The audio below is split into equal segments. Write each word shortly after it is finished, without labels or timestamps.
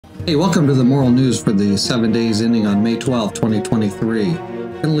Hey, welcome to the Moral News for the 7 days ending on May 12, 2023. I'm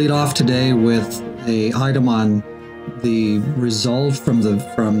going to lead off today with an item on the result from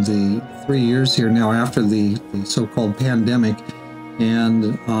the 3 years here now after the so-called pandemic.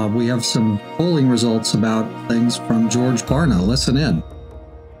 And we have some polling results about things from George Barna. Listen in.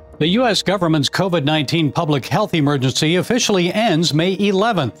 The U.S. government's COVID-19 public health emergency officially ends May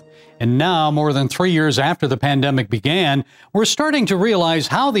 11th. And now, more than 3 years after the pandemic began, we're starting to realize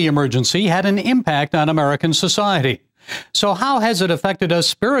how the emergency had an impact on American society. So how has it affected us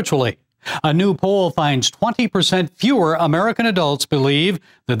spiritually? A new poll finds 20% fewer American adults believe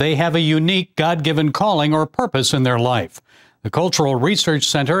that they have a unique God-given calling or purpose in their life. The Cultural Research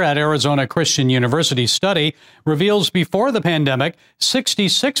Center at Arizona Christian University study reveals before the pandemic,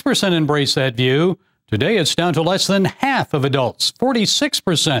 66% embraced that view. Today, it's down to less than half of adults,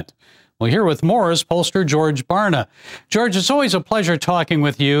 46%. Well, here with more is pollster George Barna. George, it's always a pleasure talking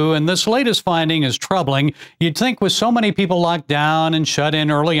with you, and this latest finding is troubling. You'd think with so many people locked down and shut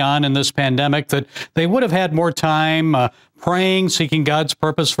in early on in this pandemic that they would have had more time praying, seeking God's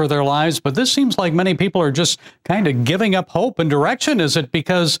purpose for their lives, but this seems like many people are just kind of giving up hope and direction. Is it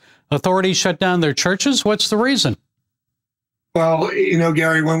because authorities shut down their churches? What's the reason? Well,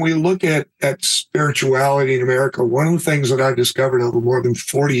 Gary, when we look at spirituality in America, one of the things that I've discovered over more than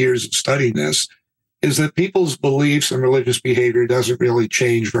 40 years of studying this is that people's beliefs and religious behavior doesn't really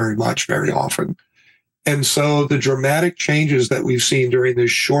change very much very often. And so the dramatic changes that we've seen during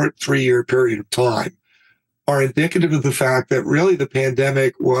this short 3-year period of time are indicative of the fact that really the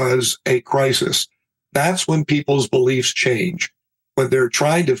pandemic was a crisis. That's when people's beliefs change, when they're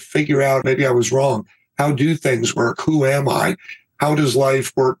trying to figure out, maybe I was wrong. How do things work? Who am I? How does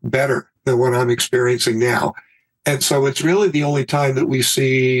life work better than what I'm experiencing now? And so it's really the only time that we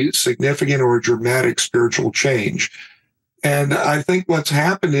see significant or dramatic spiritual change. And I think what's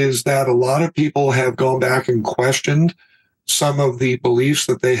happened is that a lot of people have gone back and questioned some of the beliefs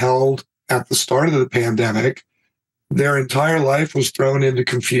that they held at the start of the pandemic. Their entire life was thrown into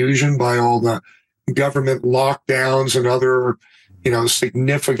confusion by all the government lockdowns and other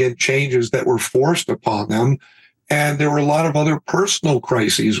significant changes that were forced upon them. And there were a lot of other personal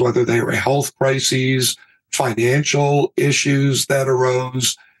crises, whether they were health crises, financial issues that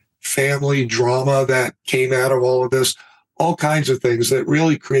arose, family drama that came out of all of this, all kinds of things that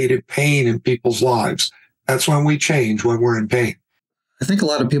really created pain in people's lives. That's when we change, when we're in pain. I think a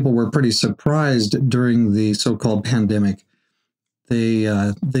lot of people were pretty surprised during the so-called pandemic. They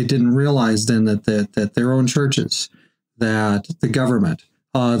didn't realize then that their own churches, that the government,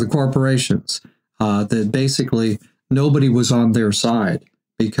 the corporations, that basically nobody was on their side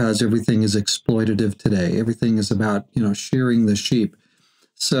because everything is exploitative today. Everything is about, shearing the sheep.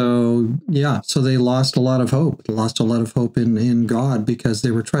 So, so they lost a lot of hope. They lost a lot of hope in God because they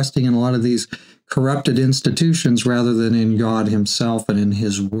were trusting in a lot of these corrupted institutions rather than in God himself and in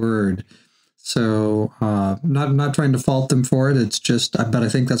his word. So not trying to fault them for it. It's just, but I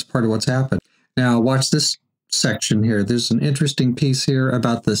think that's part of what's happened. Now, watch this section here. There's an interesting piece here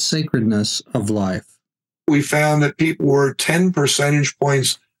about the sacredness of life. We found that people were 10 percentage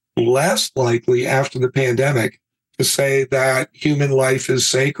points less likely after the pandemic to say that human life is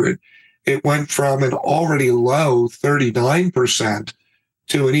sacred. It went from an already low 39%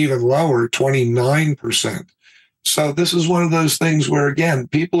 to an even lower 29%. So this is one of those things where, again,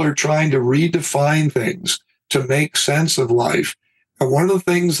 people are trying to redefine things to make sense of life. And one of the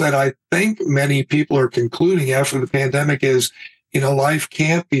things that I think many people are concluding after the pandemic is, life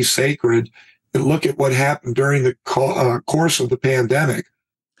can't be sacred. And look at what happened during the course of the pandemic.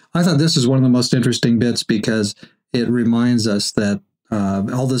 I thought this is one of the most interesting bits because it reminds us that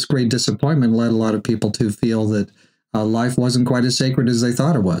all this great disappointment led a lot of people to feel that life wasn't quite as sacred as they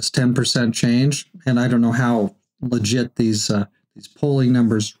thought it was. 10% change, and I don't know how legit these polling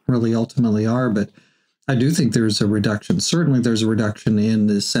numbers really ultimately are, but I do think there's a reduction. Certainly there's a reduction in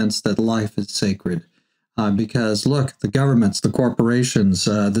the sense that life is sacred. Because look, the governments, the corporations,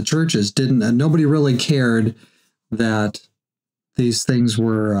 the churches nobody really cared that these things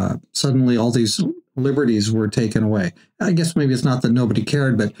were, suddenly all these liberties were taken away. I guess maybe it's not that nobody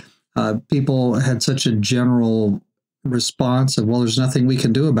cared, but people had such a general response of, well, there's nothing we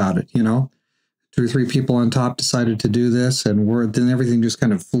can do about it, 2 or 3 people on top decided to do this, and then everything just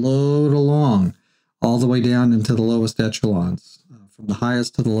kind of flowed along all the way down into the lowest echelons, from the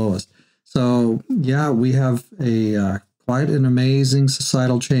highest to the lowest. So, we have quite an amazing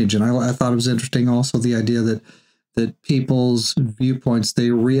societal change. And I thought it was interesting also the idea that people's viewpoints,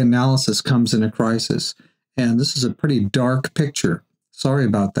 their reanalysis comes in a crisis. And this is a pretty dark picture. Sorry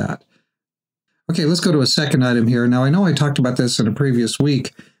about that. Okay, let's go to a second item here. Now, I know I talked about this in a previous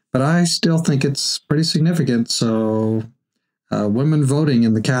week, but I still think it's pretty significant. So women voting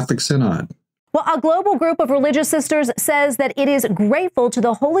in the Catholic Synod. Well, a global group of religious sisters says that it is grateful to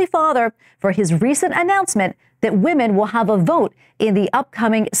the Holy Father for his recent announcement that women will have a vote in the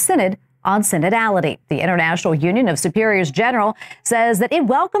upcoming Synod on synodality. The International Union of Superiors General says that it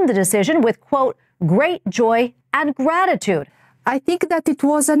welcomed the decision with, quote, great joy and gratitude. I think that it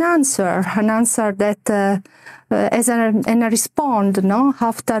was an answer that as a response,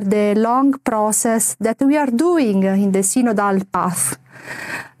 after the long process that we are doing in the synodal path.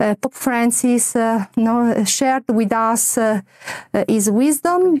 Pope Francis shared with us his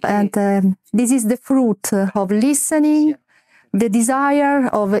wisdom, and this is the fruit of listening, the desire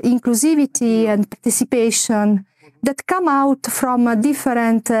of inclusivity and participation that come out from a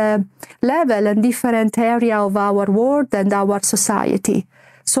different level and different area of our world and our society.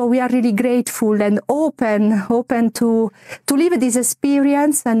 So we are really grateful and open to live this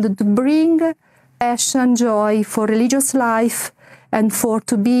experience and to bring passion, joy for religious life and for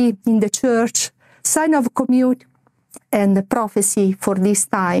to be in the church, sign of community and prophecy for this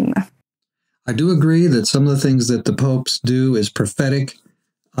time. I do agree that some of the things that the popes do is prophetic,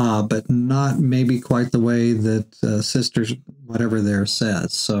 but not maybe quite the way that Sisters, whatever there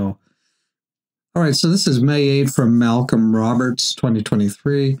says. So, all right, so this is May 8 from Malcolm Roberts,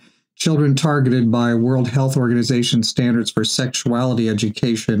 2023. Children targeted by World Health Organization standards for sexuality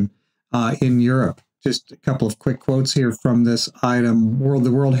education in Europe. Just a couple of quick quotes here from this item.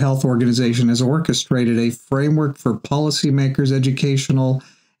 The World Health Organization has orchestrated a framework for policymakers, educational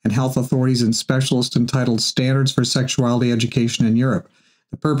and health authorities and specialists entitled Standards for Sexuality Education in Europe.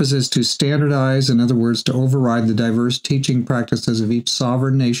 The purpose is to standardize, in other words, to override the diverse teaching practices of each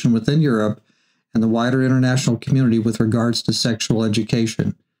sovereign nation within Europe and the wider international community with regards to sexual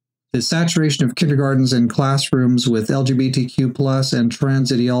education. The saturation of kindergartens and classrooms with LGBTQ+ and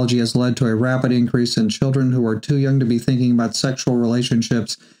trans ideology has led to a rapid increase in children who are too young to be thinking about sexual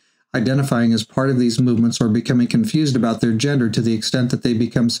relationships, identifying as part of these movements, or becoming confused about their gender to the extent that they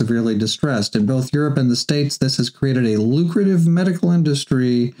become severely distressed. In both Europe and the States, this has created a lucrative medical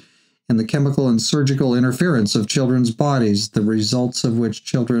industry in the chemical and surgical interference of children's bodies, the results of which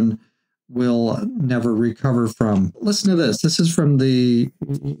children will never recover from. Listen to this. This is from the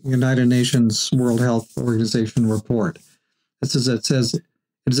United Nations World Health Organization report. It says, it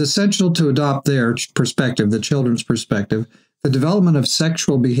is essential to adopt their perspective, the children's perspective. The development of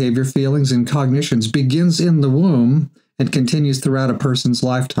sexual behavior, feelings, and cognitions begins in the womb and continues throughout a person's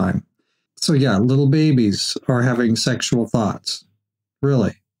lifetime. So yeah, little babies are having sexual thoughts.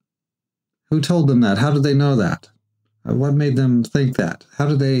 Really? Who told them that? How did they know that? What made them think that? How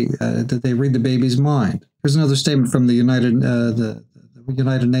did they read the baby's mind? Here's another statement from the United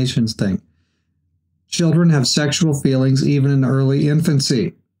Nations thing. Children have sexual feelings even in early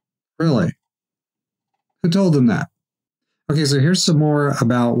infancy. Really? Who told them that? Okay, so here's some more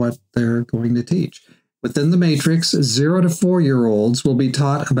about what they're going to teach. Within the matrix, 0 to 4-year-olds will be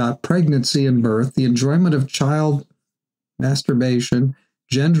taught about pregnancy and birth, the enjoyment of child masturbation,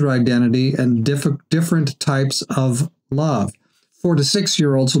 gender identity, and different types of love. 4 to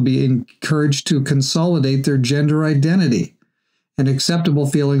 6-year-olds will be encouraged to consolidate their gender identity and acceptable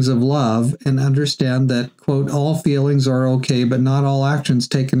feelings of love and understand that, quote, all feelings are okay, but not all actions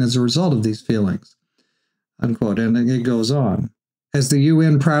taken as a result of these feelings, unquote. And it goes on. As the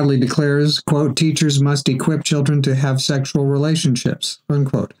UN proudly declares, quote, teachers must equip children to have sexual relationships,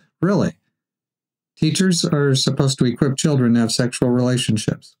 unquote. Really? Teachers are supposed to equip children to have sexual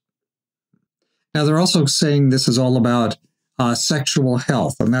relationships. Now, they're also saying this is all about sexual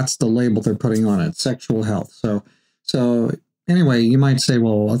health, and that's the label they're putting on it, sexual health. So anyway, you might say,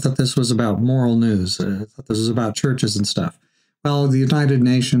 well, I thought this was about moral news. I thought this was about churches and stuff. Well, the United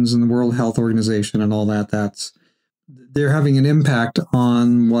Nations and the World Health Organization and all that, they're having an impact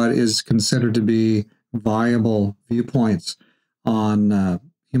on what is considered to be viable viewpoints on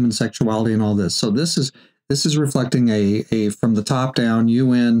human sexuality and all this. So this is reflecting a from the top down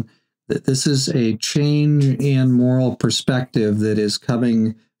UN, that this is a change in moral perspective that is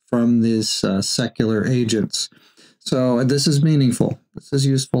coming from these secular agents. So this is meaningful. This is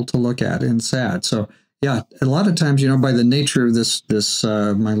useful to look at and sad. So yeah, a lot of times, by the nature of this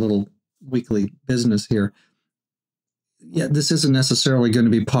my little weekly business here, yeah, this isn't necessarily going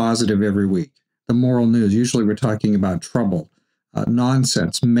to be positive every week. The moral news, usually we're talking about trouble,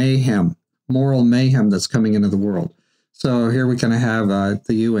 nonsense, mayhem, moral mayhem that's coming into the world. So here we kind of have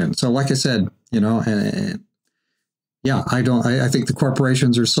the UN. So like I said, I think the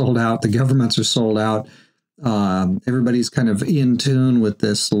corporations are sold out. The governments are sold out. Everybody's kind of in tune with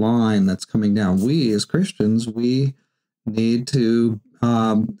this line that's coming down. We as Christians, we need to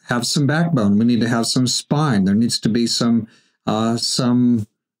have some backbone. We need to have some spine. There needs to be some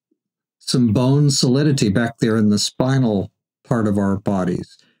bone solidity back there in the spinal part of our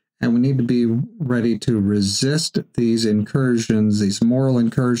bodies. And we need to be ready to resist these incursions, these moral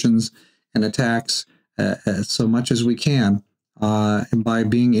incursions and attacks so much as we can. And by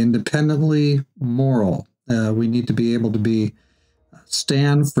being independently moral, we need to be able to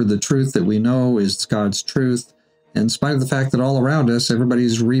stand for the truth that we know is God's truth, in spite of the fact that all around us,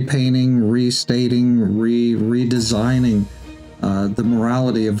 everybody's repainting, restating, redesigning the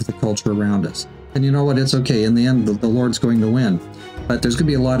morality of the culture around us. And you know what? It's okay. In the end, the Lord's going to win. But there's going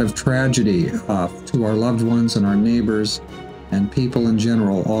to be a lot of tragedy to our loved ones and our neighbors and people in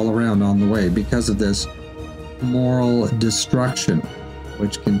general all around on the way because of this moral destruction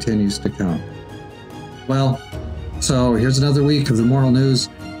which continues to come. Well, so here's another week of the moral news.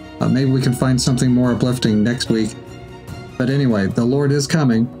 Maybe we can find something more uplifting next week. But anyway, the Lord is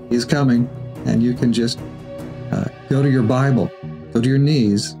coming. He's coming. And you can just go to your Bible, go to your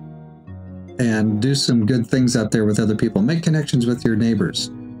knees, and do some good things out there with other people. Make connections with your neighbors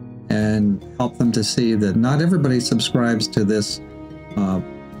and help them to see that not everybody subscribes to this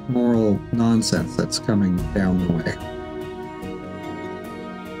moral nonsense that's coming down the way.